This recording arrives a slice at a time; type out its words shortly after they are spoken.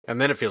And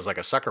then it feels like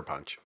a sucker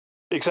punch.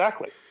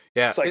 Exactly.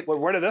 Yeah. It's like, well,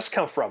 where did this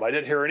come from? I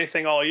didn't hear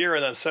anything all year,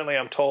 and then suddenly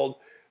I'm told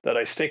that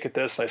I stink at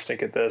this, and I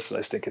stink at this, and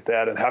I stink at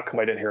that, and how come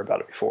I didn't hear about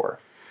it before?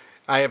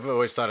 I have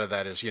always thought of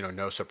that as,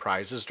 no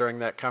surprises during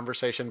that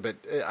conversation, but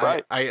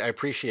Right. I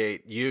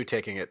appreciate you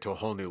taking it to a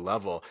whole new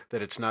level,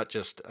 that it's not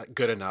just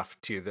good enough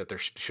that there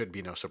should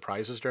be no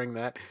surprises during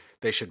that.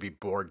 They should be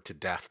bored to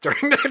death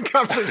during that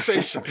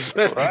conversation.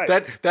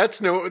 Right.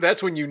 That's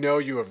when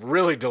you have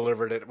really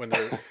delivered it,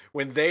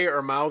 when they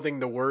are mouthing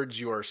the words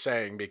you are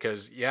saying,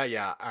 because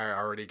I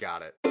already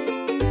got it.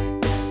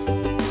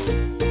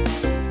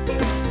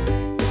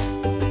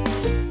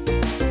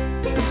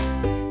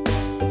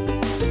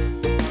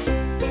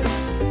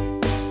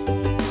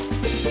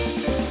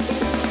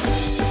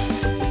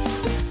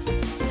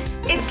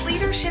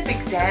 Leadership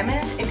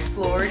Examined,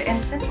 Explored,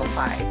 and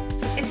Simplified.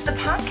 It's the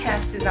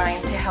podcast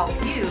designed to help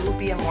you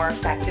be a more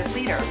effective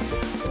leader.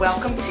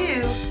 Welcome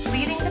to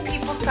Leading the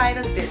People Side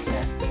of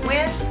Business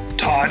with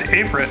Todd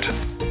Averett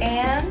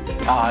and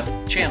Todd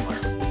Chandler.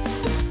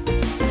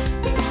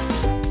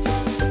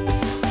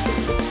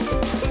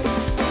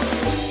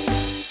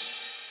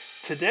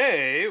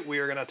 Today, we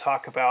are going to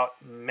talk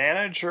about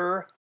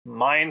manager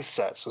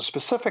mindset. So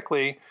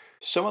specifically,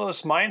 some of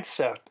those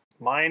mindset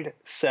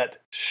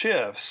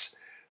shifts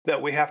that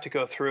we have to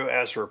go through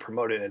as we're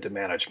promoted into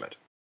management.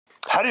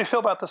 How do you feel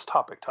about this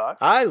topic, Todd?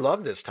 I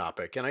love this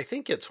topic, and I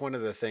think it's one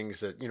of the things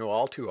that,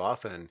 all too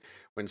often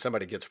when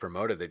somebody gets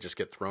promoted, they just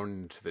get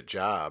thrown into the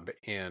job.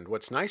 And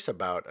what's nice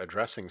about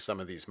addressing some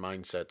of these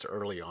mindsets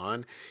early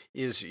on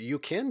is you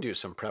can do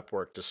some prep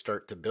work to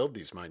start to build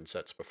these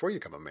mindsets before you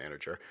become a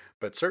manager.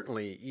 But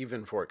certainly,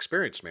 even for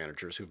experienced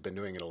managers who've been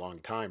doing it a long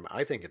time,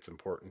 I think it's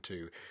important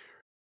to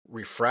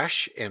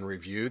refresh and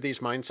review these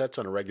mindsets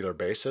on a regular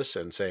basis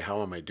and say,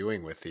 how am I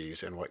doing with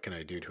these and what can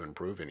I do to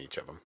improve in each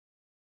of them?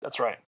 That's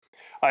right.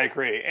 I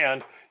agree.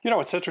 And,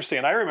 it's interesting.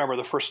 And I remember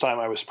the first time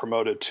I was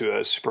promoted to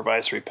a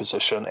supervisory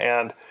position.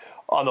 And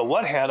on the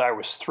one hand, I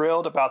was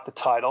thrilled about the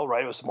title,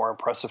 right? It was a more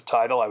impressive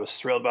title. I was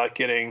thrilled about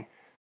getting,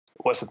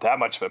 wasn't that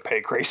much of a pay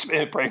increase, but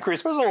it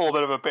was a little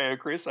bit of a pay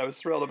increase. I was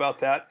thrilled about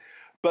that.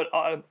 But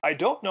I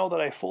don't know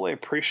that I fully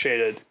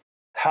appreciated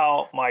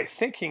how my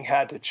thinking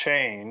had to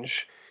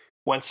change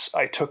once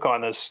I took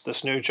on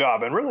this new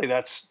job. And really,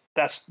 that's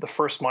the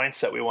first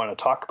mindset we want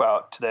to talk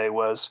about today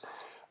was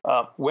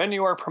when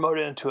you are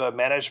promoted into a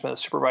management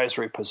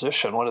supervisory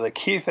position, one of the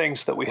key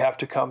things that we have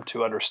to come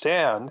to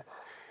understand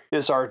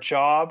is our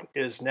job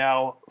is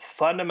now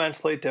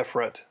fundamentally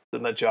different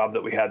than the job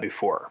that we had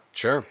before.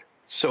 Sure.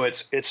 So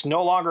it's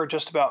no longer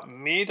just about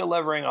me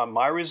delivering on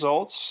my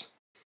results,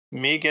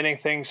 me getting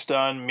things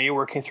done, me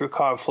working through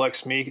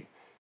conflicts, me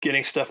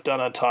getting stuff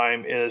done on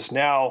time. It is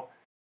now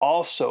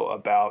also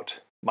about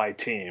my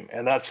team.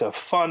 And that's a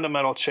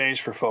fundamental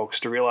change for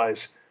folks to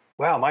realize,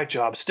 wow, my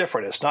job's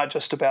different. It's not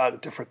just about a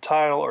different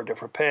title or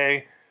different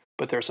pay,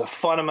 but there's a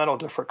fundamental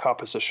different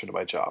composition to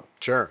my job.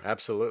 Sure,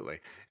 absolutely.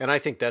 And I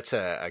think that's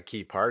a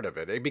key part of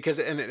it because,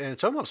 and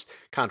it's almost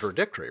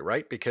contradictory,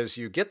 right? Because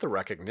you get the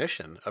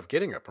recognition of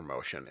getting a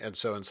promotion. And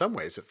so in some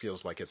ways it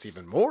feels like it's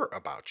even more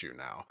about you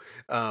now.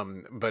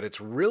 But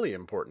it's really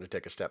important to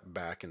take a step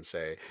back and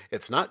say,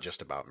 it's not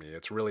just about me.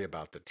 It's really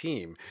about the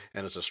team.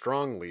 And as a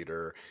strong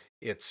leader,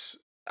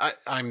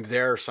 I'm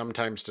there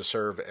sometimes to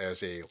serve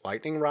as a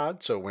lightning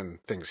rod. So when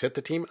things hit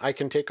the team, I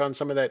can take on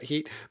some of that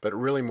heat. But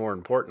really more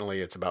importantly,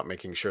 it's about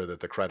making sure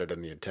that the credit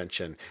and the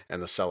attention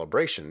and the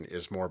celebration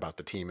is more about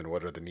the team and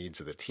what are the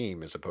needs of the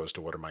team as opposed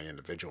to what are my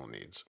individual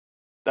needs.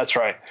 That's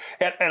right.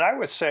 And I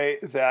would say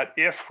that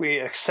if we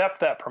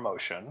accept that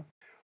promotion,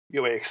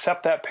 we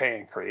accept that pay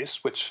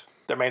increase, which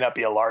there may not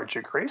be a large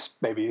increase,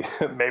 maybe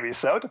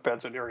so,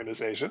 depends on the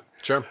organization.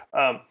 Sure.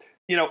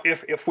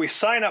 If we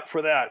sign up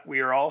for that,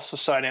 we are also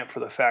signing up for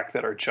the fact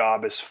that our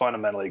job is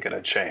fundamentally going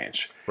to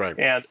change. Right.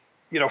 And,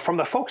 from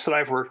the folks that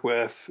I've worked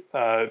with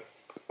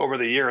over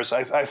the years,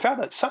 I found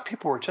that some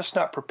people were just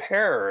not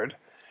prepared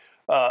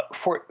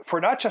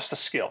for not just the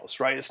skills,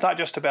 right? It's not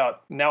just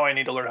about now I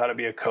need to learn how to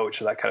be a coach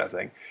or that kind of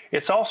thing.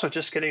 It's also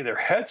just getting their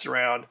heads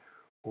around,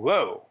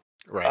 whoa,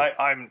 right.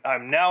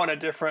 I'm now in a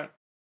different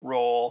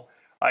role.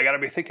 I got to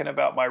be thinking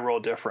about my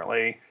role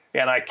differently.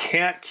 And I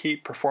can't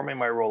keep performing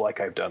my role like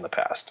I've done in the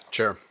past.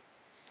 Sure.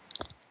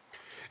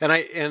 And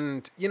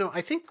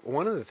I think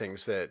one of the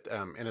things that,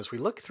 and as we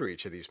look through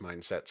each of these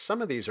mindsets,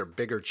 some of these are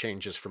bigger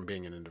changes from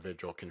being an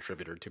individual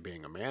contributor to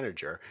being a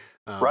manager.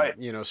 Right.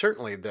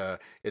 Certainly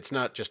it's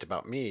not just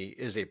about me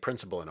is a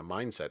principle and a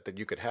mindset that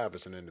you could have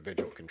as an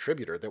individual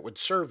contributor that would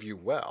serve you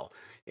well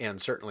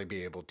and certainly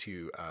be able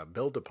to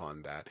build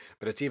upon that.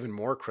 But it's even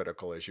more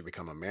critical as you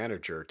become a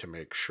manager to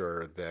make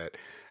sure that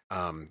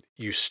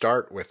you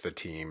start with the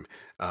team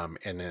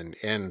and then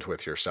end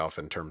with yourself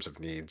in terms of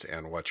needs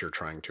and what you're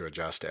trying to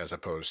adjust as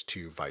opposed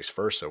to vice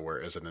versa,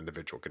 where as an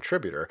individual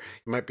contributor,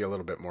 you might be a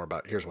little bit more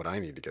about here's what I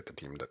need to get the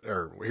team to,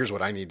 or here's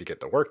what I need to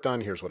get the work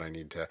done. Here's what I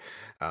need to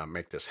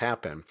make this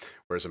happen.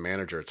 Whereas a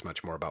manager, it's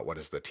much more about what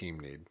does the team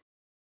need.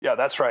 Yeah,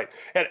 that's right.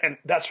 And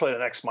that's really the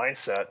next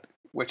mindset,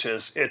 which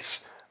is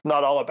it's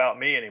not all about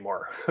me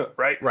anymore,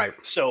 right? Right.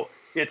 So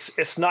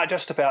it's not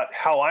just about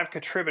how I'm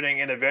contributing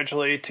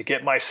individually to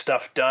get my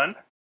stuff done,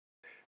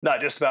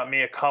 not just about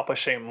me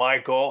accomplishing my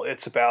goal.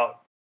 It's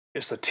about,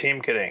 is the team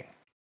getting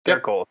their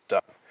goals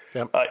done?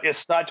 Yep.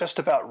 It's not just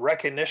about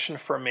recognition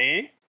for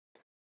me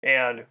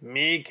and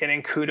me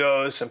getting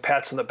kudos and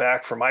pats on the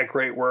back for my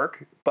great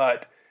work,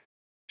 but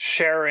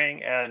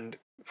sharing and,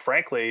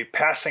 frankly,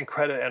 passing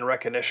credit and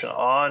recognition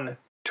on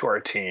to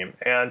our team.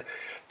 And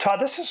Todd,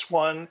 this is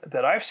one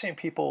that I've seen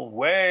people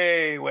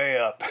way, way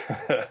up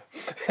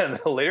in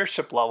the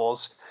leadership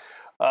levels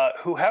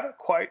who haven't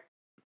quite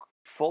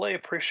fully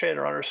appreciated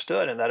or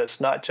understood, and that it's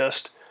not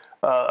just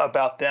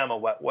about them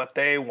and what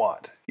they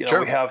want.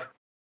 Sure.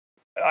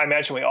 I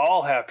imagine we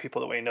all have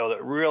people that we know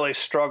that really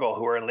struggle,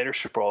 who are in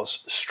leadership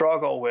roles,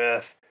 struggle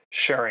with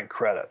sharing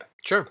credit.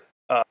 Sure.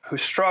 Who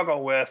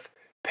struggle with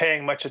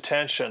paying much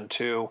attention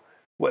to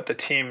what the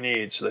team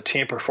needs, the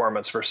team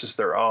performance versus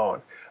their own.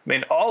 I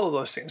mean, all of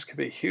those things can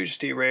be huge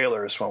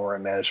derailers when we're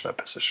in management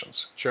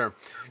positions. Sure.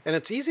 And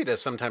it's easy to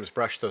sometimes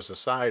brush those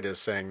aside as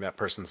saying that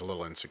person's a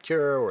little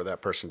insecure or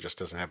that person just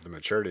doesn't have the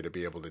maturity to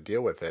be able to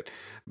deal with it.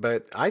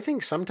 But I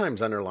think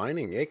sometimes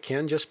underlining it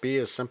can just be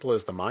as simple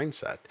as the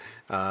mindset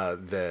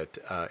that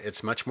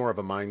it's much more of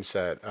a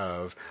mindset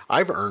of,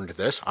 I've earned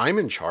this, I'm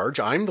in charge,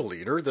 I'm the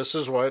leader, this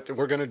is what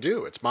we're going to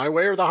do. It's my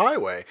way or the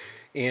highway.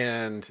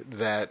 And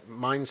that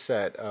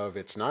mindset of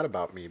it's not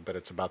about me, but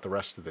it's about the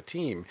rest of the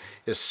team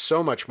is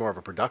so much more of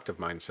a productive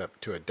mindset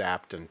to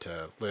adapt and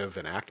to live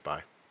and act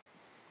by.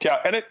 Yeah,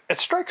 and it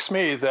strikes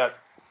me that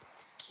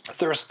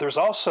there's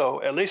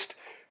also, at least,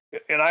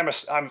 and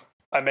I'm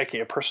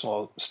making a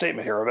personal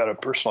statement here about a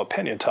personal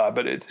opinion, Todd,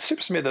 but it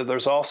seems to me that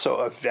there's also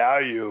a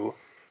value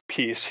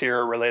piece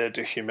here related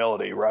to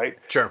humility, right?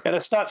 Sure. And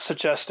it's not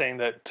suggesting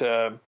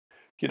that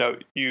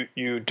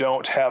you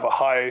don't have a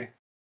high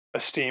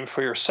esteem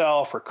for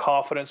yourself or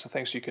confidence in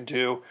things you can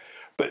do,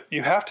 but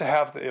you have to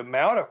have the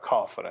amount of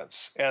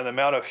confidence and the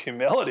amount of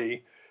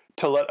humility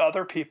to let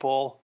other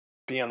people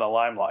be in the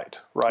limelight,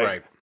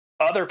 right?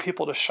 Other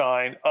people to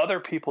shine, other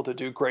people to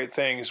do great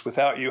things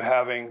without you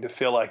having to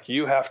feel like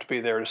you have to be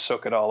there to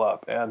soak it all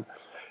up. And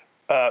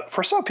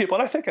for some people,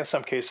 and I think in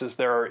some cases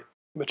there are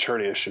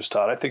maturity issues,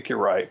 Todd, I think you're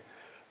right.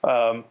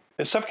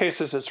 In some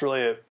cases, it's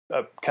really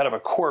a kind of a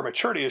core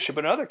maturity issue,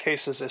 but in other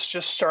cases, it's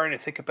just starting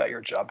to think about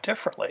your job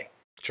differently.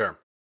 Sure.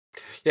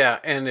 Yeah.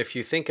 And if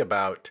you think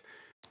about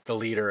the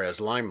leader as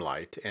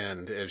limelight,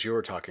 and as you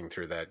were talking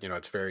through that,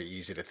 it's very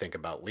easy to think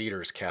about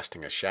leaders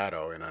casting a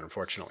shadow, and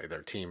unfortunately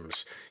their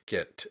teams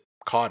get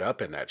caught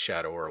up in that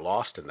shadow or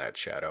lost in that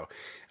shadow.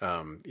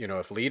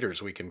 If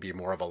leaders, we can be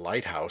more of a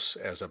lighthouse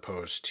as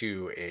opposed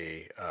to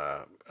a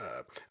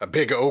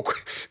big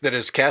oak that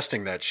is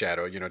casting that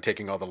shadow,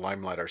 taking all the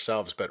limelight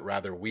ourselves, but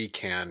rather we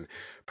can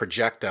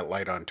project that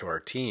light onto our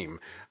team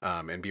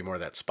and be more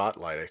that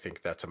spotlight. I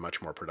think that's a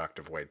much more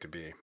productive way to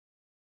be.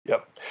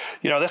 Yep.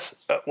 This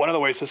one of the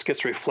ways this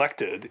gets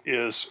reflected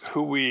is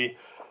who we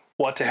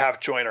want to have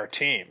join our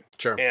team.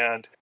 Sure.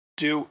 And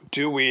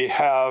do we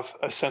have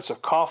a sense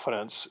of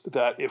confidence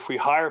that if we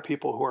hire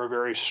people who are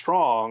very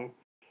strong,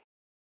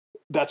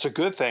 that's a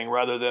good thing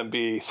rather than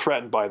be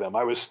threatened by them?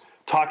 I was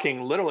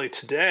talking literally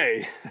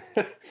today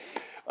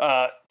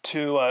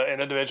to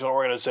an individual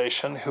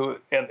organization who,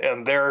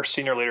 and their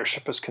senior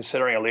leadership is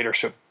considering a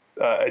leadership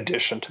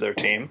addition to their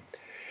team.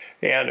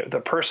 And the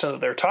person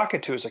that they're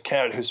talking to is a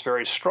candidate who's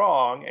very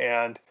strong,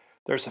 and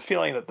there's a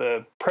feeling that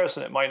the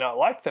president might not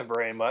like them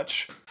very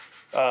much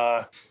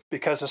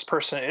because this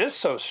person is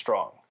so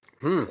strong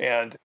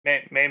and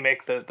may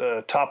make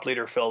the top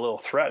leader feel a little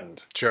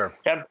threatened. Sure.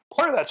 And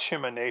part of that's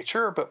human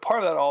nature, but part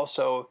of that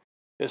also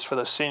is for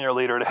the senior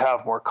leader to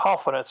have more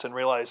confidence and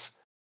realize,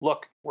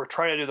 look, we're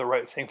trying to do the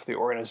right thing for the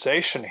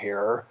organization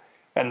here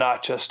and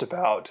not just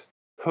about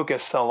who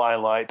gets the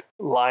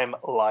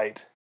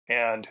limelight,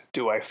 and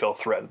do I feel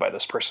threatened by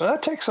this person?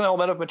 That takes an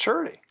element of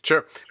maturity.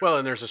 Sure. Well,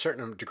 and there's a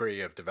certain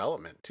degree of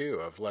development, too,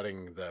 of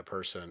letting the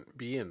person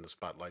be in the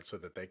spotlight so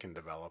that they can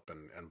develop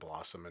and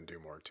blossom and do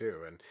more, too.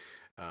 And,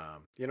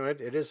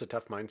 it is a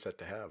tough mindset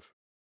to have.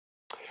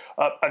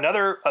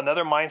 Another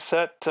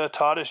mindset,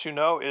 Todd, as you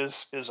know,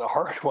 is a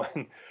hard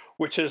one,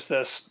 which is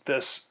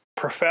this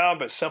profound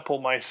but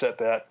simple mindset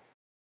that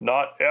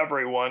not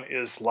everyone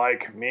is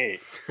like me.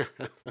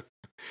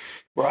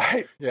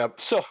 Right? Yep.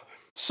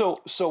 So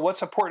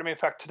what's important to me? In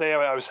fact, today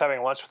I was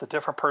having lunch with a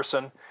different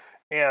person,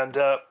 and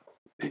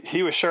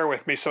he was sharing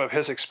with me some of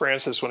his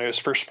experiences when he was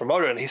first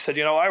promoted. And he said,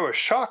 I was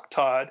shocked,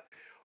 Todd,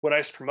 when I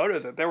was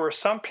promoted, that there were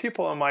some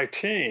people on my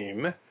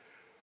team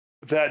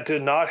that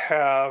did not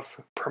have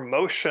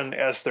promotion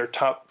as their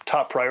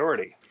top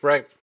priority.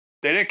 Right.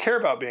 They didn't care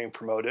about being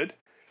promoted.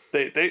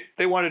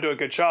 They wanted to do a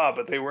good job,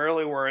 but they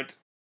really weren't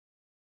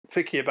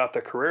thinking about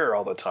their career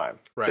all the time.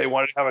 Right. They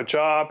wanted to have a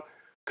job,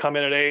 come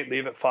in at 8,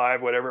 leave at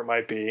 5, whatever it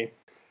might be.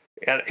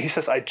 And he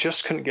says, I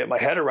just couldn't get my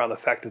head around the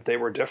fact that they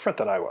were different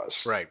than I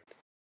was. Right.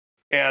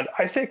 And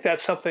I think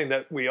that's something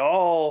that we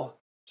all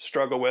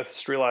struggle with,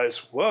 is to realize,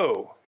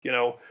 whoa,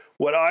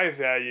 what I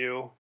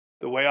value,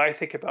 the way I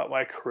think about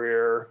my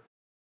career,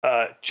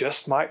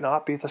 just might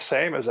not be the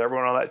same as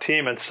everyone on that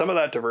team. And some of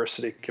that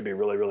diversity can be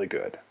really, really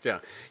good. Yeah.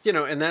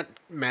 And that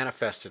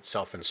manifests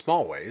itself in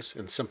small ways,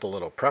 in simple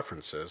little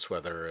preferences,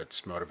 whether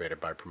it's motivated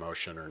by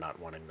promotion or not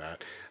wanting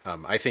that.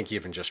 I think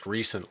even just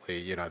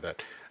recently,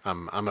 that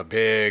I'm a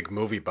big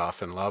movie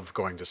buff and love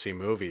going to see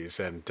movies.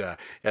 And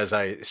as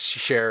I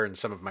share in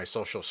some of my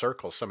social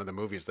circles, some of the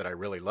movies that I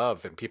really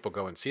love, and people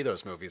go and see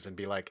those movies and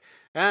be like,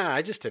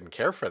 I just didn't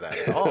care for that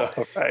at all.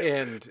 Right.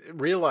 And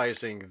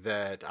realizing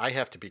that I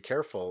have to be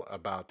careful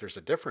about there's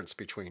a difference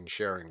between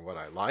sharing what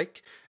I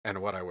like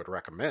and what I would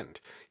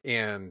recommend.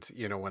 And,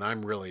 when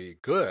I'm really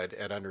good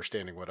at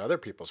understanding what other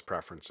people's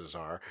preferences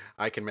are,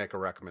 I can make a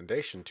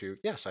recommendation to,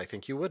 yes, I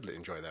think you would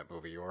enjoy that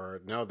movie,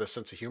 or no, the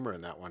sense of humor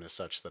in that one is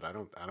such that I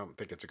don't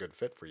think it's a good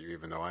fit for you,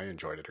 even though I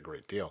enjoyed it a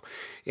great deal.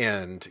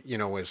 And,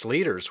 as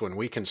leaders, when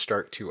we can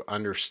start to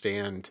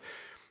understand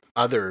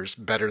others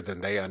better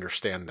than they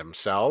understand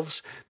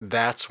themselves,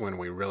 that's when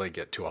we really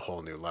get to a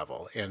whole new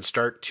level and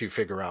start to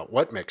figure out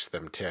what makes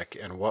them tick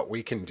and what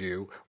we can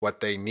do,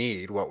 what they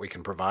need, what we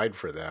can provide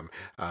for them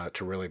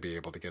to really be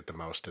able to get the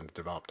most and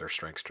develop their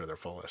strengths to their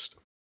fullest.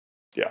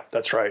 Yeah,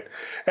 that's right.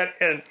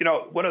 And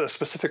one of the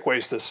specific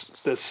ways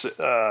this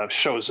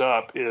shows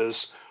up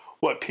is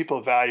what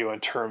people value in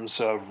terms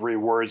of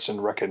rewards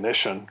and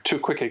recognition. Two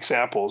quick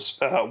examples.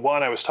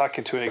 One, I was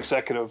talking to an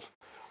executive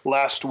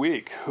last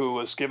week who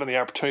was given the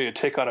opportunity to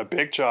take on a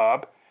big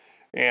job,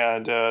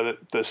 and the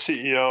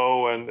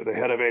CEO and the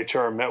head of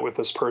HR met with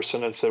this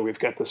person and said, we've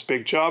got this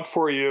big job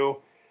for you.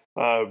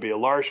 It would be a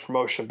large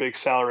promotion, big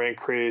salary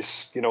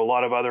increase, a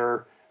lot of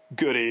other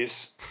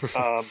goodies.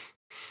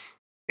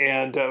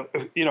 And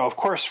of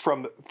course,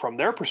 from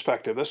their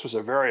perspective, this was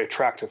a very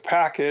attractive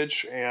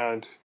package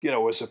and,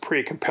 was a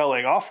pretty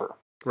compelling offer.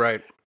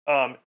 Right.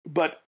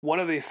 But one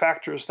of the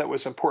factors that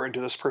was important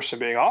to this person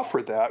being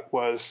offered that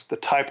was the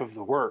type of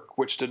the work,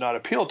 which did not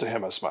appeal to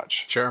him as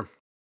much. Sure.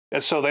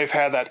 And so they've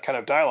had that kind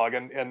of dialogue.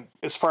 And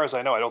as far as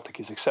I know, I don't think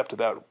he's accepted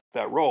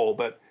that role.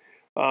 But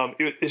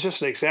it's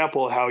just an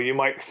example of how you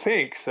might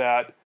think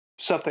that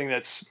something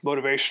that's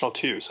motivational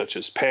to you, such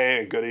as pay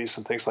and goodies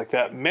and things like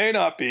that, may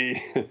not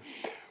be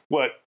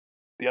what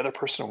the other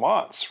person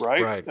wants,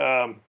 right?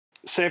 Right.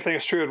 Same thing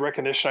is true in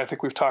recognition. I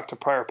think we've talked in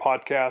prior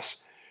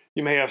podcasts.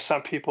 You may have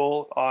some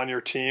people on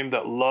your team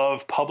that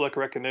love public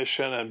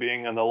recognition and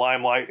being in the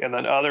limelight, and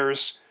then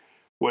others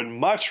would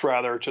much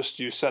rather just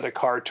you send a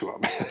card to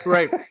them.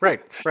 Right.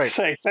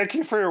 Saying, thank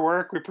you for your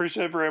work. We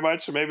appreciate it very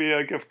much. And maybe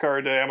a gift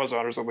card to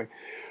Amazon or something.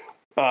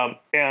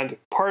 And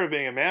part of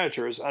being a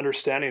manager is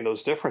understanding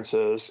those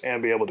differences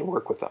and be able to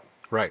work with them.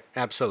 Right.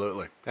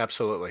 Absolutely.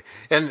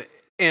 And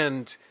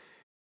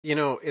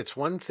it's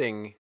one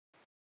thing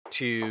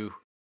to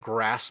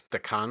grasp the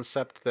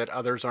concept that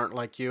others aren't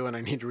like you and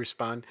I need to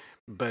respond,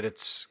 but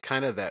it's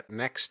kind of that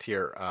next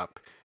tier up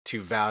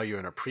to value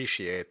and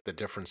appreciate the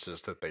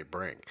differences that they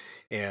bring.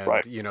 And,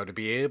 right. To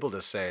be able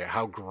to say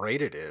how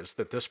great it is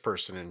that this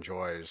person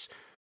enjoys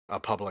a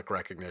public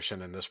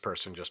recognition and this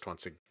person just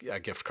wants a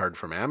gift card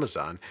from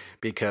Amazon,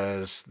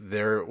 because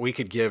we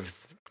could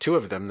give two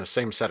of them the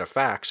same set of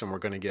facts and we're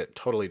going to get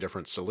totally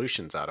different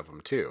solutions out of them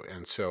too.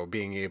 And so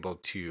being able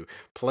to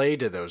play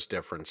to those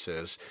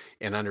differences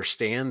and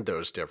understand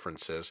those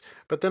differences,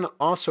 but then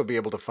also be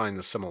able to find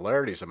the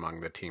similarities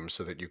among the teams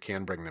so that you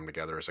can bring them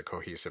together as a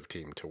cohesive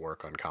team to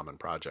work on common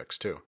projects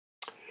too.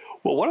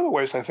 Well, one of the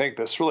ways I think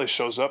this really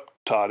shows up,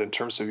 Todd, in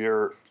terms of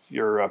your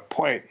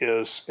point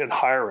is in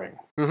hiring.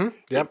 Mm-hmm.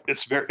 Yep.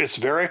 It's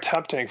very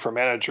tempting for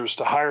managers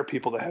to hire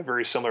people that have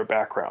very similar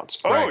backgrounds.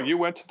 Right. Oh, you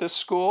went to this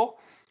school?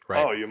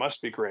 Right. Oh, you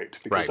must be great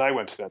because right. I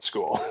went to that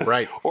school.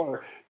 Right.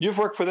 Or you've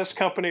worked for this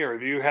company, or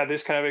you had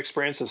this kind of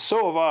experiences.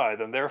 So have I.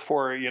 Then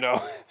therefore, you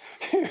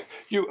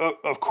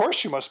of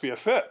course you must be a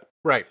fit.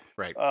 Right.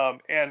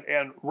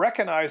 And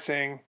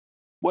recognizing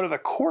what are the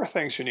core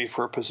things you need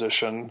for a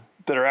position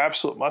that are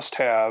absolute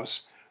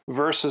must-haves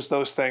versus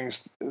those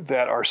things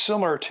that are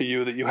similar to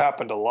you that you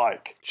happen to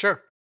like.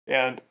 Sure.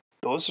 And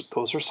those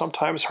are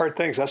sometimes hard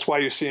things. That's why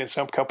you see in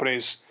some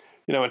companies,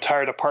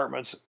 entire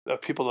departments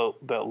of people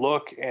that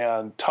look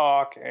and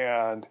talk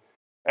and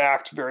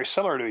act very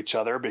similar to each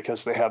other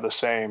because they have the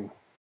same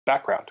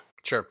background.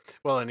 Sure.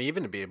 Well, and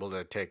even to be able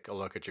to take a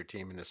look at your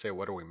team and to say,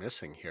 what are we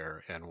missing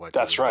here? And what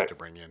That's do we right. need to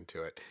bring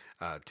into it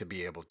to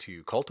be able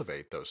to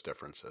cultivate those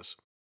differences.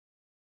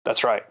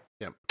 That's right.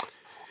 Yep.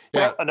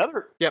 Well,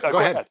 Yeah, go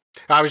ahead.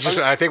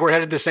 I think we're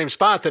headed to the same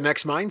spot. The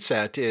next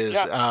mindset is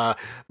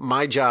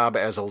my job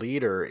as a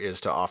leader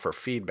is to offer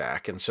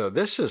feedback. And so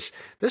this is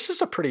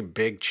a pretty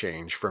big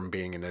change from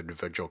being an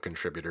individual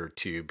contributor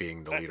to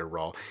being the leader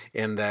role,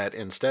 in that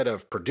instead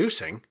of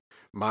producing,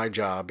 my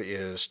job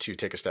is to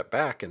take a step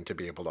back and to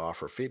be able to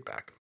offer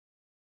feedback.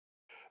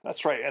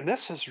 That's right. And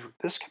this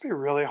can be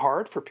really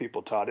hard for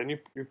people, Todd. And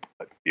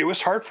it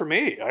was hard for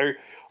me.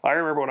 I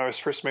remember when I was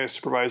first made a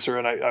supervisor,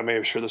 and I may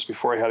have shared this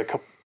before, I had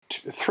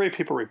three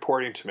people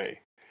reporting to me.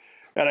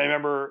 And I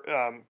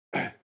remember,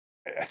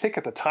 I think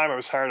at the time I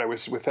was hired, I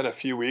was within a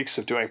few weeks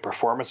of doing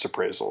performance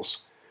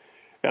appraisals.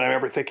 And I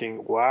remember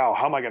thinking, wow,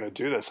 how am I going to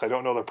do this? I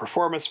don't know their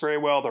performance very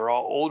well. They're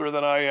all older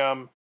than I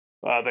am.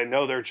 They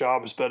know their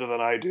jobs better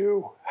than I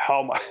do.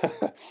 How am I,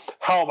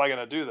 how am I going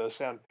to do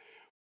this? And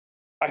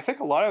I think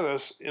a lot of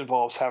this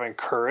involves having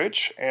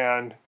courage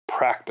and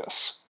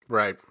practice.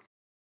 Right.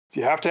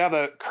 You have to have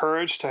the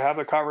courage to have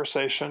the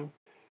conversation.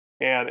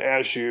 And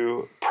as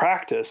you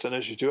practice and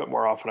as you do it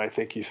more often, I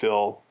think you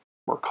feel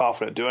more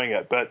confident doing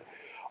it. But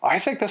I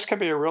think this can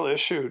be a real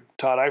issue,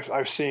 Todd.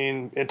 I've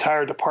seen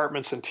entire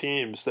departments and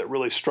teams that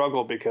really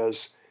struggle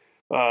because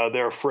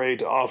they're afraid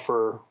to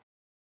offer,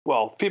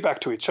 well,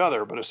 feedback to each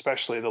other, but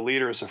especially the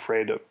leader is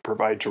afraid to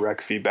provide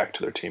direct feedback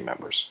to their team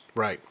members.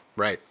 Right,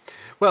 right.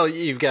 Well,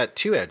 you've got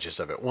two edges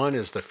of it. One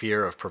is the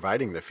fear of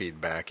providing the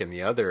feedback, and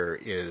the other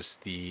is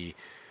the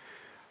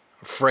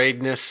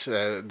afraidness,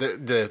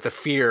 the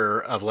fear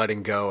of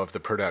letting go of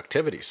the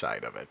productivity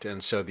side of it.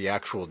 And so the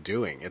actual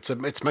doing,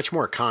 it's much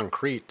more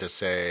concrete to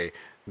say,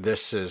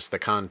 this is the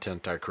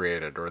content I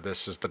created, or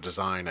this is the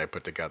design I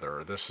put together,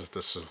 or this is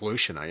the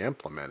solution I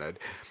implemented,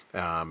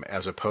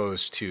 as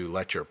opposed to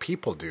let your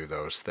people do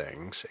those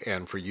things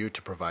and for you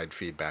to provide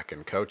feedback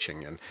and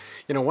coaching. And,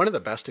 one of the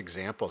best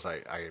examples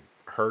I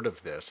heard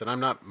of this, and I'm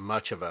not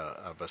much of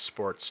a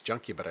sports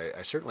junkie, but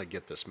I certainly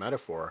get this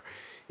metaphor,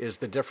 is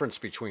the difference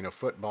between a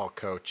football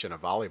coach and a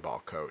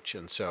volleyball coach.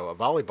 And so a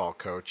volleyball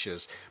coach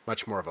is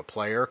much more of a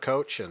player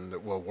coach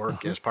and will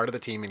work as part of the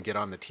team and get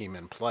on the team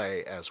and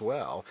play as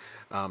well.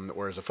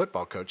 Whereas a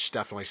football coach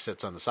definitely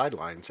sits on the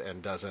sidelines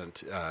and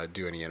doesn't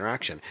do any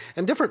interaction.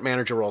 And different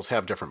manager roles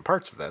have different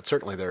parts of that.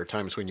 Certainly there are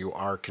times when you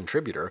are a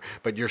contributor,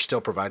 but you're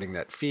still providing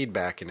that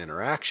feedback and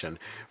interaction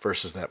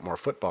versus that more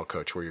football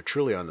coach where you're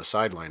truly on the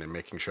sideline and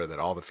making sure that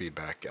all the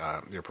feedback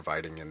you're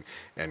providing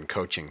and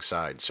coaching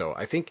side. So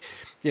I think,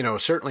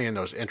 certainly in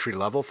those entry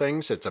level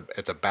things, it's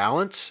a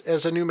balance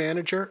as a new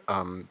manager,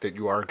 that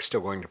you are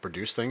still going to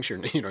produce things.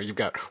 You've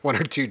got one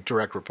or two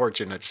direct reports.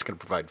 You're not just going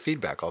to provide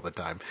feedback all the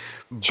time,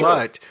 Sure.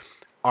 But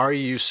are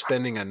you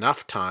spending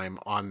enough time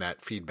on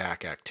that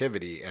feedback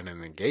activity and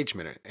an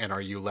engagement? And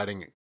are you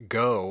letting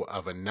go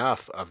of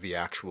enough of the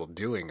actual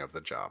doing of the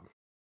job?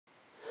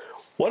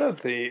 One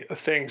of the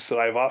things that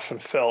I've often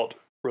felt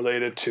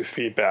related to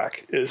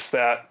feedback is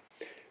that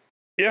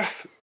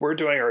if we're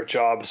doing our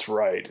jobs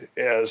right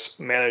as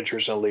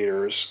managers and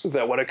leaders,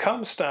 that when it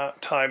comes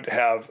time to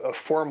have a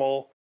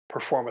formal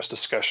performance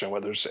discussion,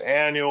 whether it's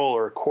annual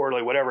or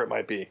quarterly, whatever it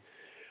might be,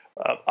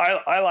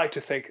 I like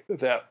to think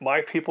that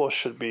my people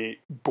should be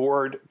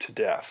bored to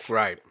death.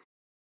 Right.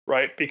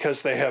 Right.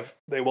 Because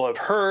they will have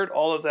heard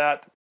all of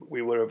that.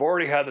 We would have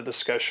already had the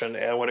discussion.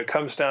 And when it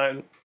comes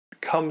down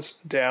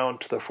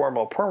to the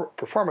formal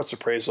performance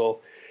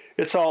appraisal,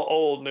 it's all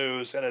old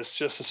news, and it's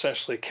just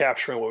essentially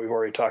capturing what we've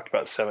already talked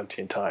about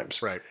 17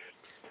 times. Right.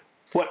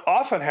 What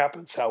often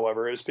happens,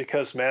 however, is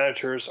because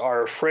managers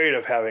are afraid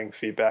of having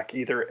feedback,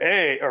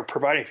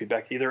 providing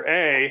feedback,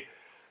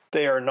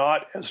 they are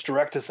not as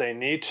direct as they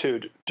need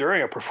to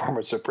during a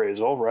performance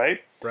appraisal, right?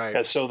 Right.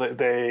 And so that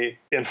they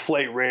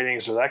inflate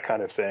ratings or that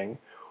kind of thing,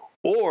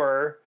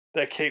 or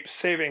they keep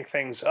saving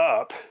things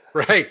up,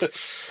 right,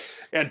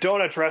 and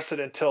don't address it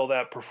until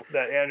that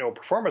annual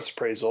performance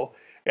appraisal.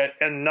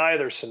 And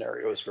neither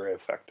scenario is very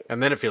effective.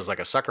 And then it feels like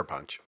a sucker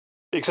punch.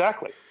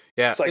 Exactly.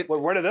 Yeah. It's like, well,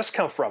 where did this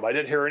come from? I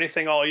didn't hear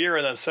anything all year,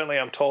 and then suddenly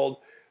I'm told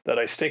that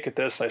I stink at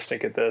this, and I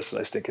stink at this,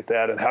 and I stink at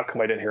that, and how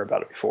come I didn't hear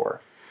about it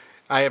before?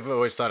 I have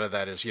always thought of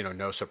that as,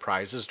 no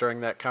surprises during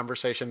that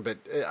conversation, but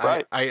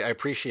Right. I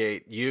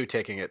appreciate you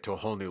taking it to a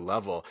whole new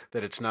level,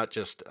 that it's not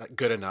just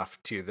good enough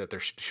that there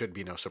should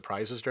be no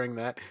surprises during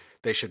that.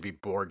 They should be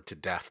bored to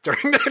death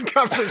during that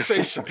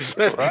conversation.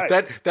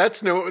 Right.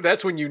 That's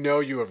when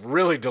you have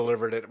really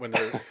delivered it,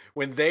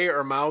 when they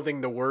are mouthing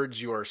the words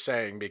you are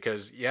saying,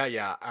 because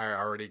I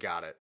already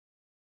got it.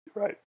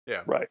 Right.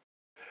 Yeah. Right.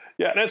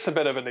 Yeah, and it's a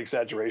bit of an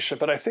exaggeration,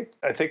 but I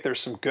think there's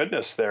some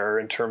goodness there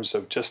in terms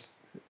of just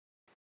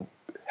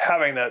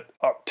having that,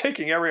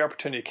 taking every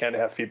opportunity you can to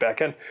have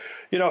feedback. And,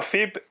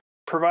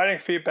 providing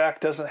feedback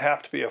doesn't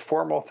have to be a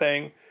formal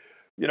thing.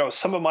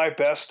 Some of my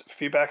best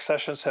feedback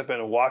sessions have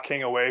been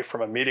walking away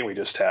from a meeting we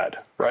just had,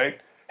 right?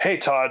 Hey,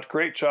 Todd,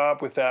 great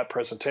job with that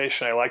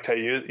presentation. I liked how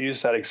you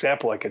used that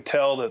example. I could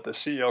tell that the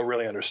CEO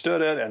really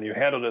understood it, and you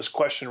handled this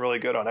question really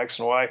good on X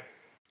and Y.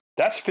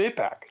 That's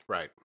feedback.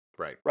 Right.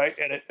 Right.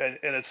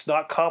 And it's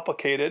not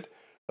complicated.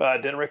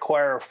 Didn't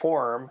require a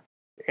form,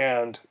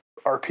 and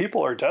our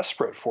people are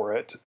desperate for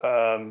it,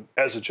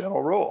 as a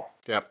general rule.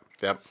 Yep.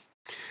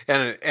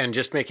 And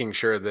just making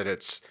sure that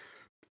it's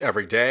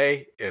every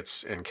day,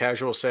 it's in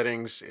casual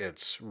settings,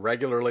 it's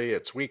regularly,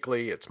 it's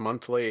weekly, it's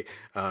monthly.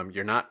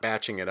 You're not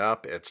batching it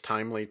up. It's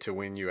timely to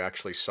when you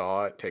actually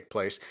saw it take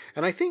place.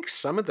 And I think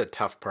some of the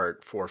tough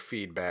part for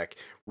feedback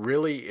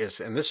really is,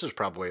 and this is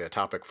probably a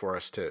topic for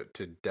us to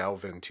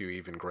delve into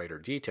even greater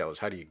detail, is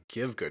how do you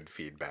give good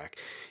feedback,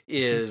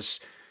 is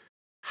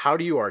how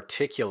do you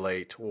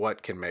articulate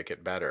what can make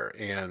it better?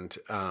 And,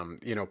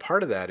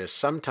 part of that is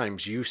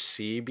sometimes you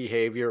see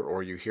behavior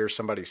or you hear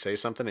somebody say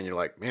something and you're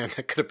like, man,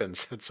 that could have been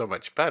said so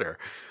much better.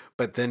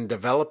 But then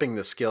developing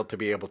the skill to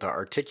be able to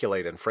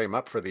articulate and frame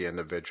up for the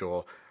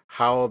individual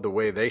how the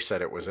way they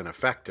said it was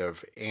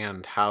ineffective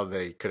and how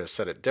they could have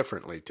said it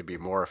differently to be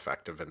more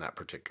effective in that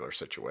particular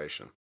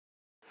situation.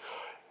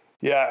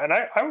 Yeah, and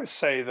I would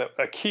say that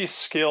a key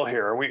skill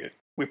here, and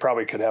we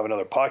probably could have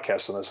another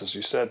podcast on this, as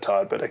you said,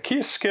 Todd, but a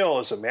key skill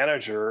as a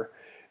manager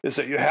is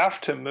that you have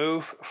to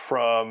move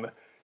from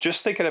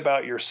just thinking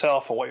about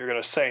yourself and what you're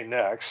going to say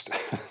next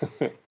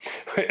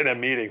in a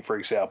meeting, for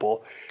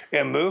example,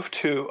 and move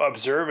to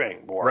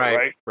observing more,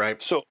 right?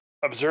 Right. So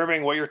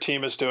observing what your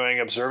team is doing,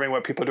 observing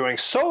what people are doing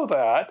so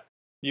that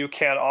you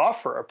can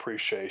offer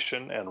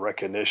appreciation and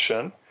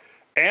recognition,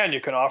 and you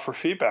can offer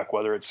feedback,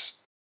 whether it's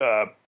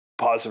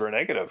positive or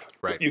negative.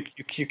 Right.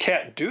 You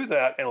can't do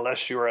that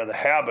unless you are in the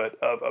habit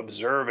of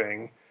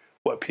observing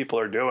what people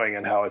are doing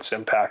and how it's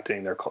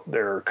impacting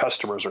their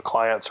customers or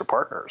clients or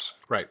partners.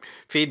 Right.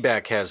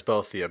 Feedback has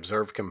both the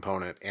observe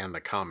component and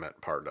the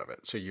comment part of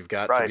it. So you've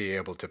got to be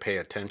able to pay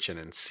attention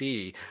and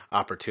see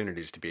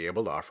opportunities to be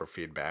able to offer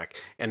feedback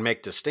and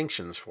make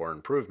distinctions for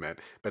improvement,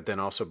 but then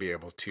also be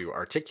able to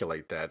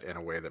articulate that in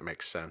a way that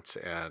makes sense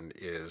and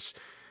is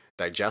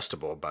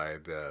digestible by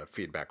the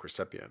feedback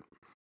recipient.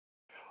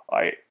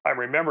 I'm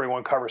remembering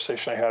one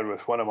conversation I had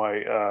with one of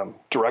my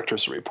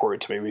directors that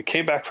reported to me. We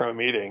came back from a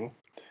meeting,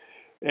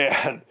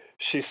 and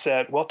she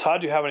said, "Well, Todd,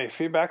 do you have any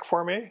feedback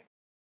for me?"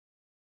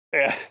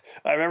 And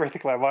I remember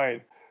thinking in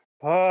my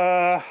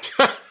mind,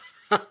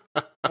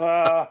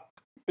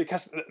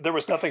 because there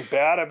was nothing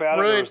bad about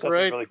it. There was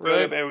nothing really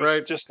good. It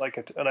was just like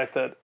it. And I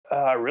thought,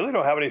 I really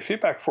don't have any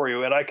feedback for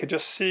you. And I could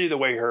just see the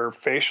way her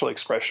facial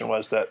expression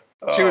was that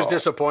she was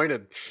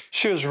disappointed.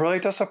 She was really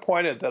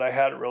disappointed that I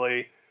hadn't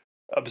really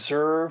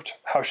observed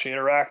how she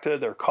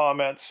interacted, their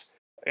comments,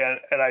 and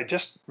I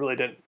just really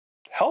didn't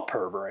help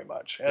her very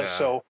much. And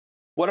so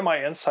one of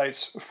my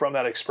insights from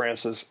that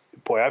experience is,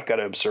 boy, I've got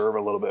to observe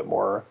a little bit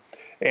more.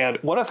 And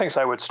one of the things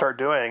I would start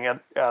doing, and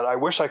I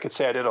wish I could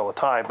say I did all the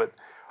time, but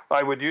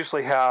I would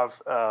usually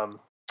have,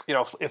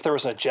 if there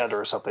was an agenda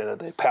or something that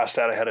they passed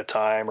out ahead of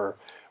time or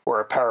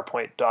a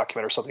PowerPoint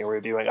document or something we're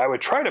reviewing, I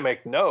would try to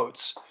make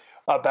notes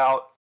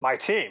about my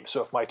team.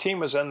 So if my team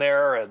was in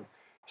there and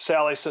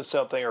Sally said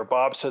something or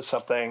Bob said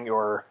something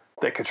or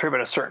they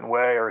contributed a certain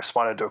way or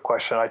responded to a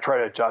question, I try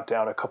to jot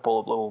down a couple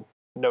of little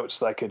notes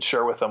that I could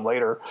share with them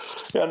later.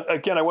 And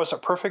again, I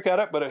wasn't perfect at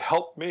it, but it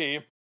helped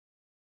me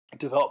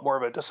develop more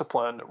of a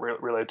discipline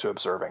related to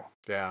observing.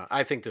 Yeah,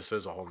 I think this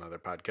is a whole nother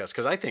podcast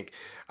because I think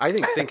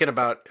thinking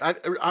about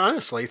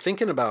honestly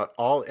thinking about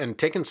all and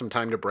taking some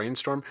time to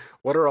brainstorm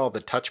what are all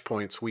the touch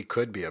points we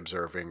could be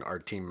observing our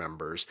team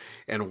members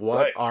and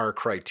what are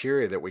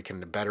criteria that we can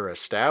better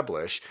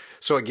establish.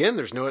 So again,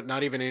 there's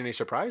not even any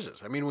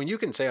surprises. I mean, when you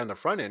can say on the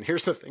front end,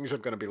 here's the things I'm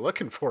going to be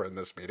looking for in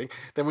this meeting,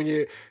 then when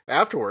you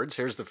afterwards,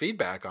 here's the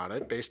feedback on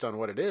it based on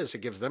what it is,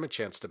 it gives them a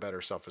chance to better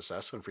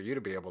self-assess and for you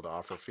to be able to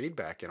offer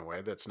feedback in a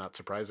way that's not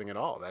surprising at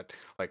all. That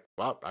like,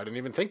 wow, I didn't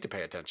even think to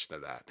pay attention to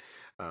that.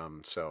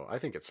 So I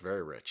think it's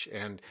very rich.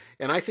 And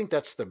I think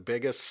that's the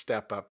biggest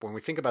step up. When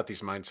we think about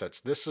these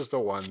mindsets, this is the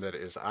one that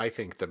is, I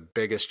think, the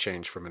biggest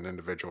change from an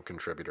individual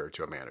contributor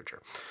to a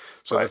manager.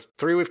 So the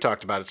three we've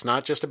talked about, it's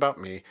not just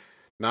about me.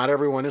 Not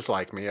everyone is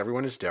like me.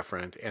 Everyone is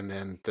different. And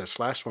then this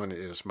last one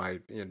is my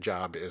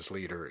job as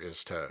leader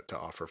is to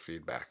offer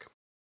feedback.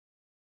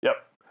 Yep,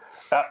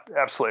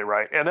 absolutely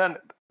right. And then,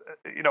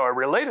 a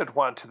related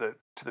one to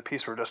the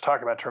piece we were just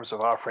talking about in terms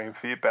of offering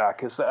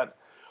feedback is that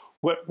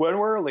when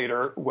we're a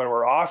leader, when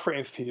we're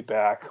offering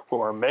feedback, when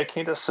we're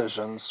making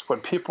decisions, when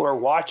people are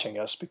watching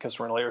us because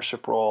we're in a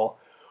leadership role,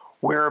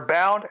 we're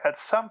bound at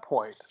some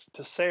point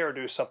to say or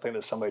do something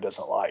that somebody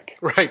doesn't like.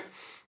 Right.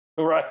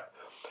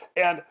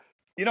 And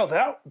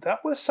that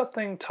was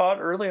something, Todd,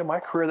 early in my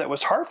career that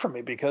was hard for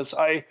me because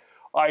I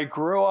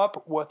grew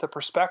up with the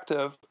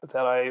perspective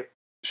that I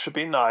should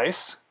be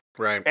nice.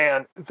 Right.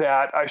 And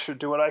that I should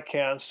do what I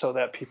can so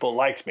that people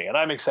liked me. And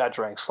I'm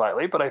exaggerating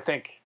slightly, but I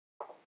think,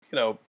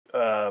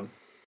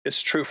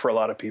 it's true for a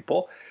lot of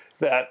people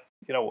that,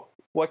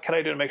 what can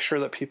I do to make sure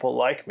that people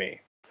like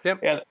me? Yep.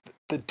 And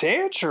the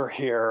danger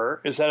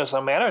here is that as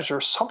a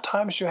manager,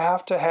 sometimes you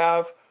have to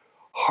have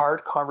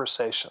hard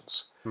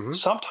conversations. Mm-hmm.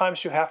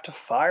 Sometimes you have to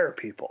fire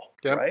people,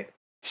 right?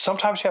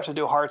 Sometimes you have to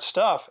do hard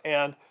stuff.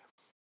 And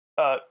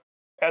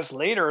as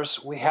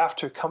leaders, we have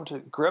to come to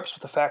grips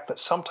with the fact that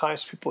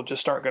sometimes people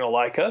just aren't going to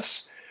like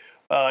us.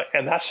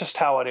 And that's just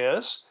how it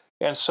is.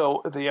 And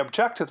so the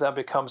objective then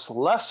becomes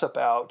less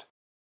about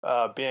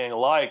being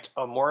liked,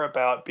 more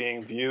about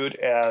being viewed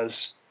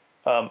as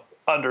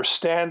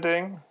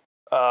understanding,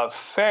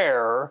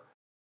 fair,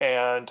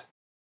 and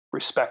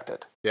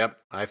respected. Yep,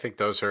 I think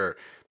those are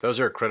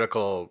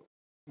critical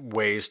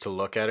ways to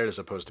look at it as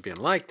opposed to being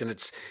liked. And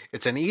it's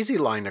an easy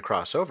line to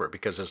cross over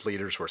because as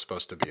leaders, we're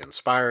supposed to be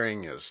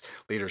inspiring. As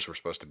leaders, we're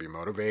supposed to be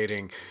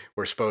motivating.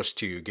 We're supposed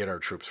to get our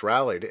troops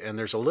rallied. And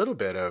there's a little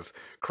bit of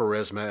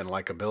charisma and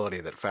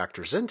likability that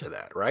factors into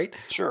that, right?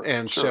 Sure.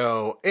 And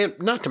so, and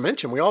not to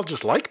mention, we all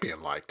just like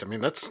being liked. I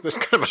mean, that's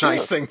kind of a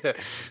nice thing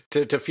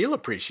to feel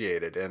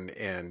appreciated and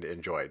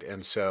enjoyed.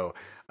 And so,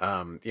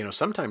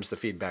 Sometimes the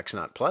feedback's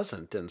not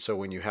pleasant. And so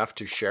when you have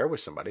to share with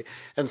somebody,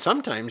 and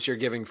sometimes you're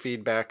giving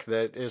feedback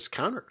that is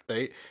counter,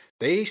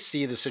 they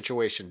see the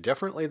situation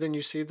differently than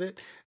you see it.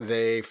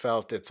 They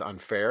felt it's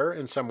unfair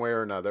in some way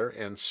or another.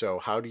 And so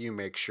how do you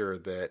make sure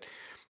that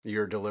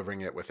you're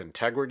delivering it with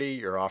integrity,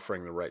 you're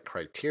offering the right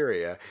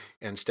criteria,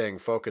 and staying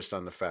focused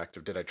on the fact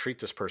of, did I treat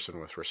this person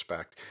with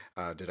respect?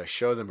 Did I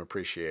show them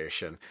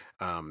appreciation?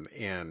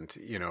 And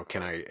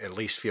can I at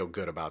least feel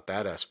good about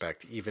that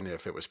aspect, even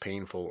if it was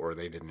painful or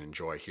they didn't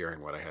enjoy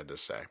hearing what I had to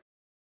say?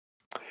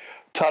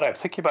 Todd, I'm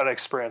thinking about an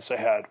experience I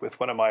had with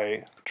one of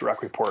my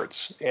direct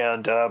reports,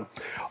 and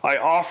I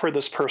offered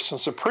this person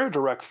some pretty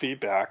direct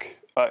feedback,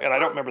 and I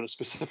don't remember the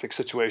specific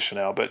situation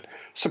now, but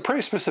some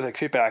pretty specific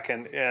feedback,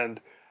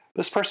 and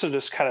this person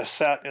just kind of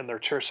sat in their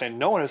chair saying,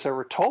 no one has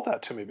ever told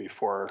that to me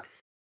before.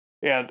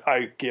 And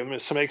I gave them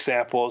some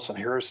examples, and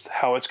here's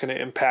how it's going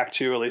to impact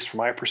you, at least from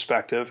my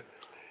perspective.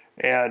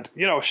 And,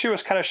 she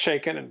was kind of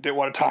shaken and didn't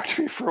want to talk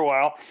to me for a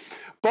while.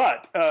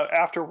 But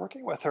after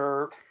working with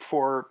her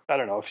for,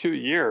 a few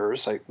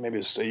years, like maybe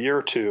it's a year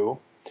or two,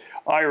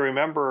 I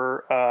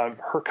remember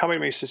her coming to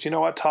me and says, you know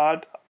what,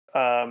 Todd,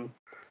 I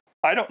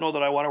don't know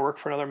that I want to work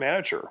for another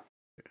manager.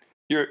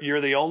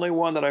 You're the only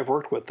one that I've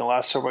worked with in the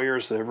last several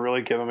years that have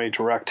really given me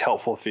direct,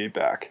 helpful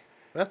feedback.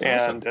 That's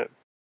awesome. And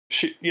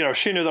she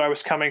knew that I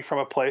was coming from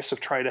a place of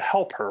trying to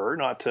help her,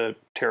 not to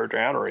tear her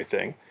down or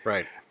anything.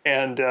 Right.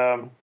 And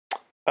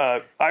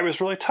I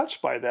was really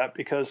touched by that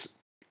because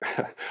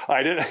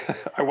I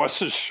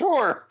wasn't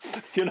sure,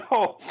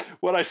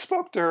 when I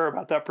spoke to her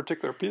about that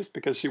particular piece,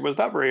 because she was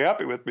not very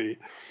happy with me.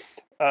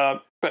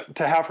 But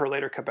to have her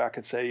later come back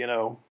and say,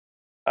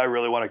 I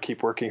really want to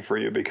keep working for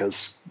you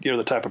because you're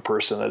the type of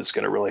person that is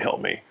going to really help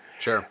me.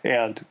 Sure.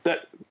 And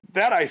that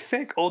I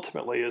think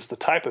ultimately is the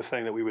type of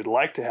thing that we would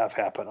like to have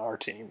happen on our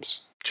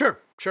teams. Sure.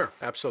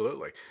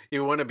 Absolutely.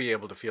 You want to be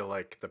able to feel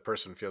like the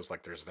person feels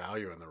like there's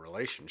value in the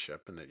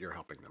relationship and that you're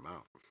helping them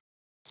out.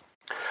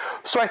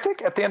 So I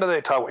think at the end of the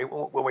day, Todd,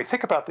 when we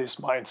think about these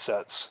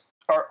mindsets,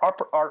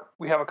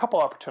 we have a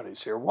couple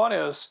opportunities here. One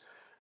is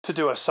to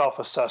do a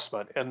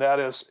self-assessment, and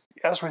that is,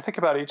 as we think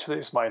about each of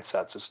these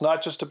mindsets, it's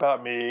not just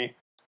about me.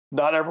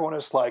 Not everyone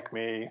is like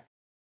me.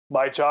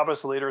 My job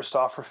as a leader is to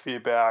offer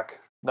feedback.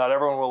 Not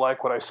everyone will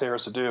like what I say or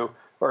do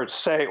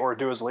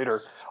as a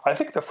leader. I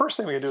think the first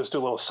thing we can do is do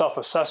a little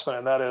self-assessment,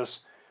 and that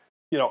is,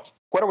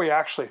 what are we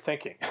actually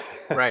thinking?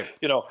 Right.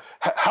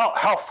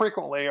 How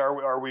frequently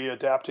are we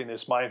adapting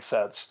these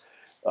mindsets?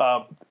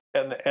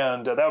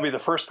 And that would be the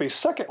first piece.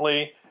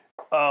 Secondly,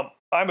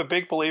 I'm a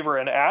big believer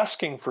in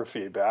asking for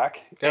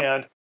feedback. Yep.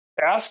 And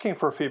asking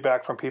for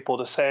feedback from people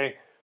to say,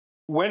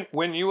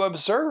 when you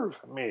observe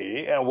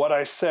me and what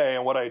I say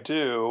and what I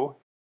do,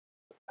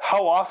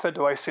 how often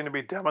do I seem to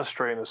be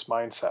demonstrating this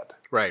mindset?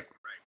 Right.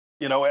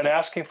 And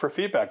asking for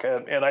feedback.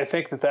 And I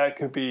think that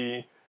could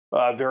be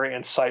very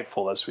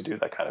insightful as we do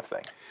that kind of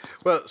thing.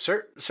 Well,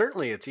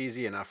 certainly it's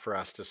easy enough for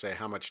us to say,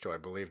 how much do I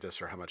believe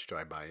this or how much do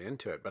I buy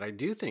into it? But I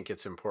do think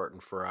it's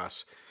important for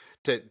us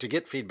to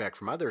get feedback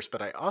from others.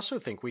 But I also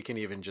think we can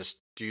even just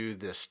do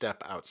this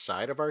step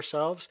outside of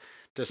ourselves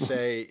to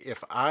say,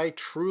 if I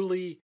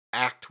truly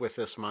act with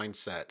this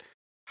mindset,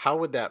 how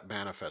would that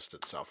manifest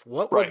itself?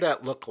 What would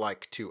that look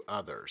like to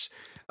others?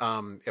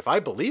 If I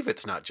believe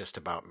it's not just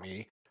about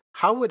me,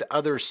 how would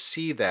others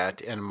see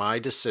that in my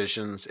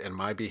decisions, in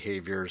my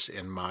behaviors,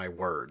 in my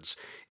words?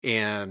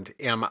 And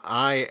am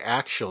I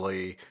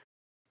actually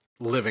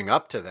living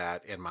up to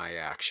that in my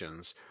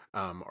actions?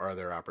 Are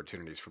there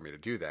opportunities for me to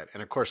do that?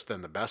 And of course,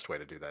 then the best way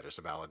to do that is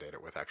to validate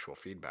it with actual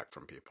feedback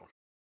from people.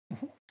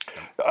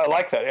 I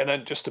like that. And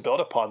then just to build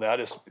upon that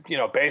is,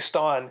 based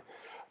on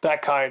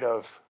that kind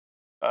of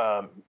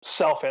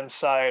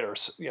self-insight or,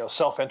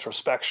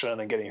 self-introspection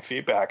and getting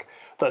feedback,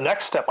 the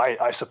next step,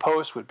 I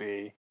suppose, would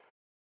be,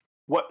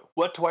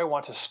 what do I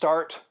want to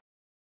start,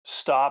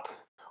 stop,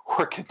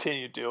 or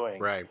continue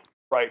doing? Right.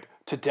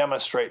 To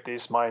demonstrate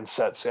these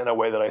mindsets in a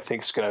way that I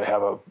think is going to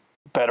have a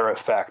better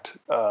effect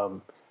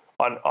on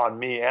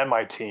me and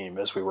my team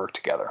as we work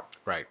together.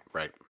 Right.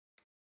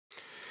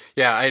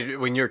 Yeah,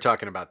 when you're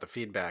talking about the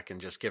feedback and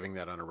just giving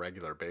that on a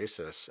regular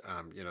basis,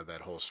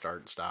 that whole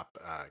start, stop,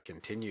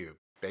 continue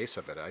base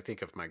of it. I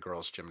think of my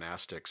girls'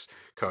 gymnastics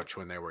coach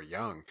when they were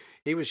young.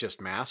 He was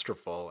just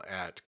masterful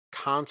at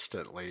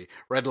constantly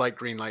red light,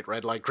 green light,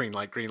 red light, green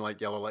light, green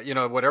light, yellow light,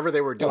 whatever they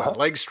were doing,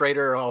 legs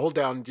straighter, hold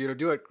down,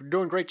 doing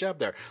a great job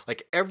there.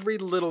 Like every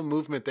little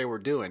movement they were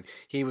doing,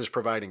 he was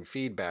providing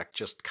feedback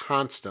just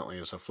constantly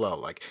as a flow.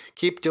 Like,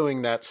 keep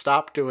doing that,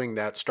 stop doing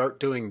that, start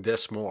doing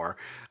this more.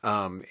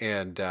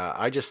 And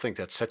I just think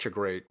that's such a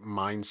great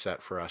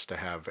mindset for us to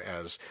have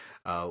as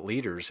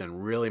leaders,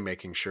 and really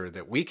making sure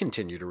that we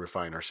continue to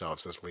refine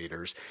ourselves as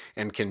leaders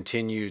and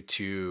continue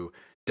to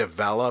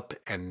develop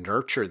and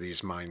nurture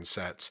these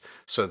mindsets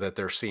so that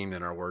they're seen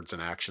in our words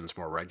and actions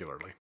more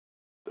regularly.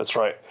 That's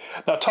right.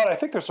 Now, Todd, I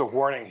think there's a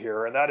warning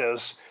here, and that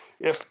is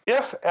if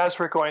as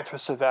we're going through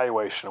this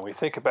evaluation, we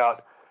think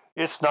about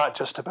it's not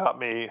just about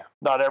me,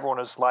 not everyone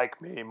is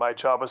like me, my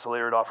job as a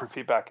leader to offer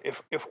feedback.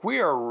 If we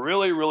are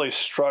really, really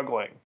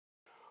struggling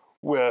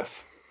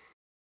with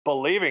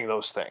believing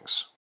those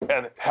things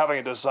and having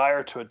a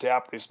desire to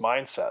adapt these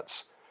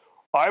mindsets,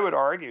 I would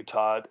argue,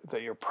 Todd,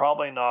 that you're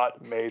probably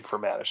not made for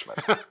management.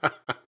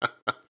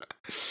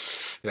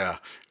 Yeah,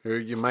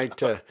 you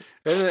might, and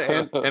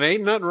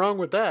ain't nothing wrong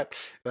with that.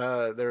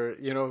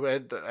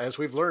 As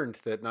we've learned,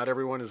 that not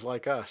everyone is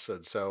like us,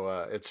 and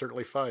so it's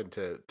certainly fine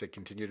to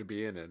continue to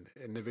be in an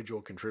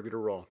individual contributor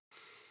role.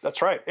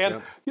 That's right,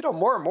 and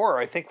more and more,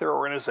 I think there are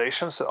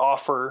organizations that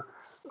offer,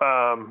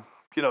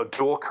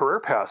 dual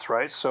career paths,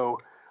 right? So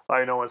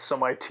I know in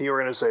some IT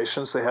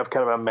organizations they have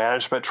kind of a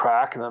management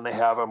track, and then they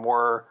have a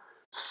more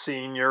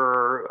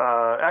senior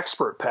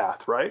expert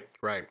path, right?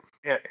 Right,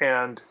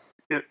 and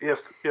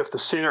if the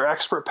senior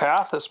expert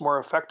path is more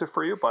effective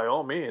for you, by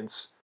all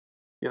means,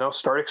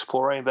 start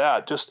exploring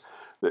that.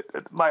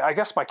 I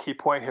guess my key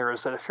point here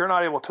is that if you're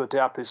not able to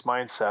adapt these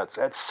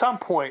mindsets, at some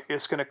point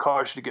it's going to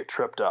cause you to get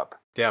tripped up.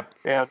 Yep.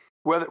 And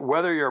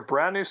whether you're a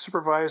brand new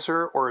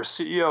supervisor or a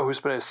CEO who's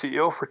been a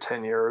CEO for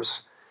 10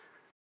 years,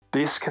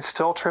 these can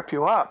still trip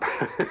you up.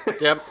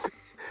 Yep.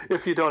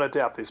 If you don't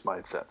adapt these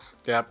mindsets.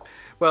 Yep.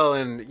 Well,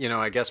 and,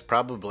 I guess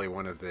probably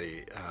one of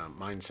the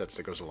mindsets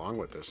that goes along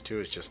with this,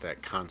 too, is just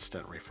that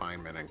constant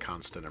refinement and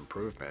constant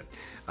improvement.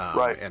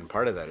 Right. And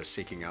part of that is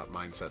seeking out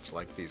mindsets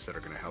like these that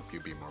are going to help you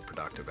be more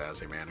productive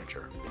as a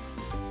manager.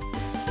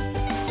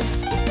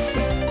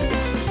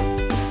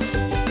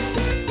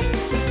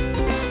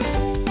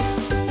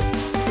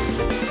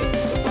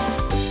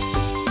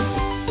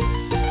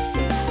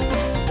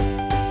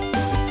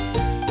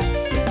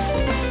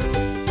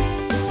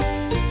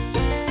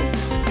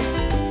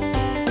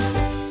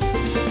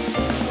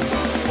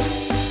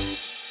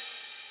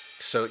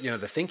 So,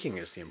 the thinking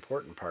is the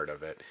important part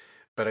of it.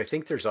 But I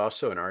think there's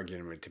also an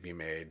argument to be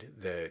made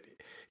that,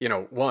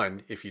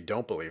 one, if you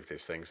don't believe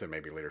these things, then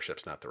maybe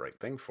leadership's not the right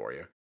thing for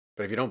you.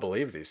 But if you don't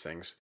believe these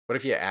things, what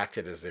if you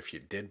acted as if you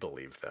did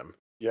believe them?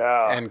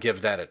 Yeah. And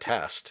give that a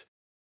test?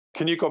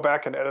 Can you go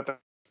back and edit that?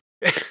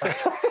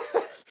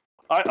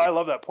 I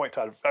love that point,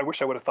 Todd. I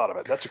wish I would have thought of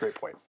it. That's a great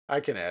point.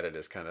 I can add it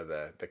as kind of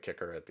the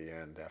kicker at the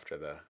end after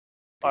the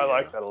I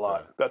like that a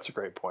lot. That's a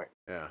great point.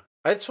 Yeah.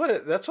 That's what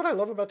I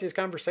love about these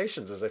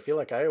conversations is I feel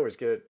like I always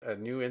get a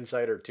new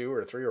insight or two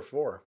or three or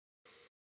four.